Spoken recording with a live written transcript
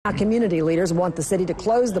Now, community leaders want the city to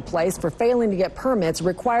close the place for failing to get permits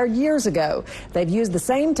required years ago. They've used the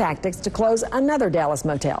same tactics to close another Dallas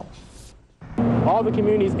motel. All the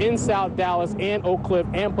communities in South Dallas and Oak Cliff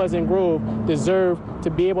and Pleasant Grove deserve to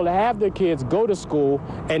be able to have their kids go to school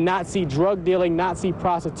and not see drug dealing, not see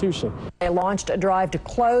prostitution. They launched a drive to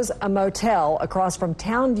close a motel across from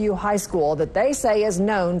Townview High School that they say is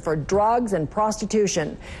known for drugs and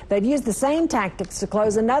prostitution. They've used the same tactics to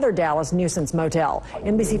close another Dallas nuisance motel.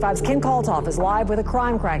 NBC5's Ken Kaltoff is live with a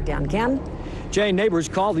crime crackdown. Ken? Jay, neighbors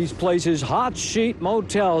call these places hot sheet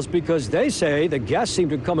motels because they say the guests seem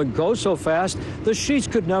to come and go so fast the sheets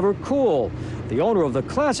could never cool. The owner of the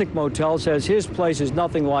classic motel says his place is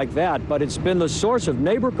nothing like that, but it's been the source of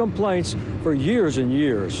neighbor complaints for years and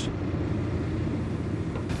years.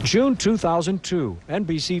 June 2002,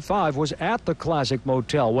 NBC5 was at the classic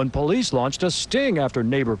motel when police launched a sting after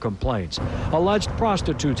neighbor complaints. Alleged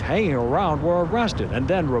prostitutes hanging around were arrested and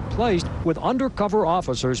then replaced with undercover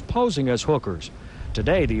officers posing as hookers.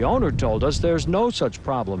 Today, the owner told us there's no such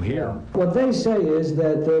problem here. What they say is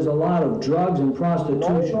that there's a lot of drugs and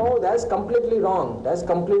prostitution. No, that's completely wrong. That's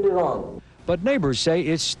completely wrong. But neighbors say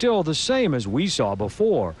it's still the same as we saw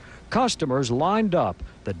before. Customers lined up.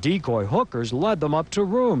 The decoy hookers led them up to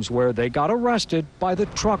rooms where they got arrested by the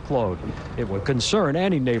truckload. It would concern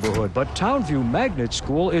any neighborhood, but Townview Magnet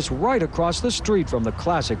School is right across the street from the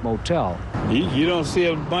classic motel. You don't see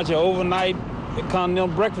a bunch of overnight continental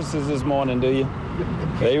breakfasts this morning, do you?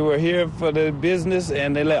 They were here for the business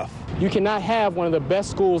and they left. You cannot have one of the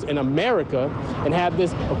best schools in America and have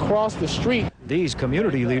this across the street. These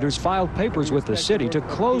community leaders filed papers with the city to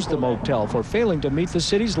close the motel for failing to meet the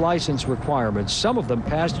city's license requirements. Some of them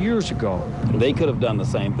passed years ago. They could have done the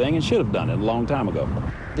same thing and should have done it a long time ago.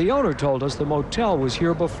 The owner told us the motel was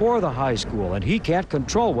here before the high school and he can't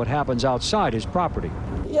control what happens outside his property.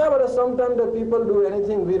 Yeah, but sometimes the people do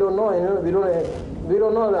anything we don't know. We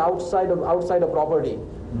don't know the outside of property.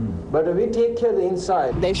 But we take care of the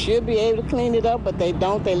inside. They should be able to clean it up, but they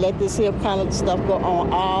don't. They let this here kind of stuff go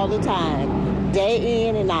on all the time, day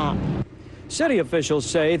in and out. City officials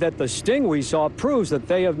say that the sting we saw proves that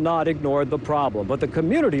they have not ignored the problem. But the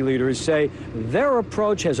community leaders say their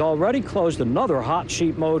approach has already closed another hot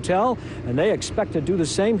sheet motel, and they expect to do the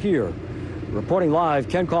same here. Reporting live,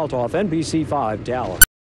 Ken Kaltoff, NBC5, Dallas.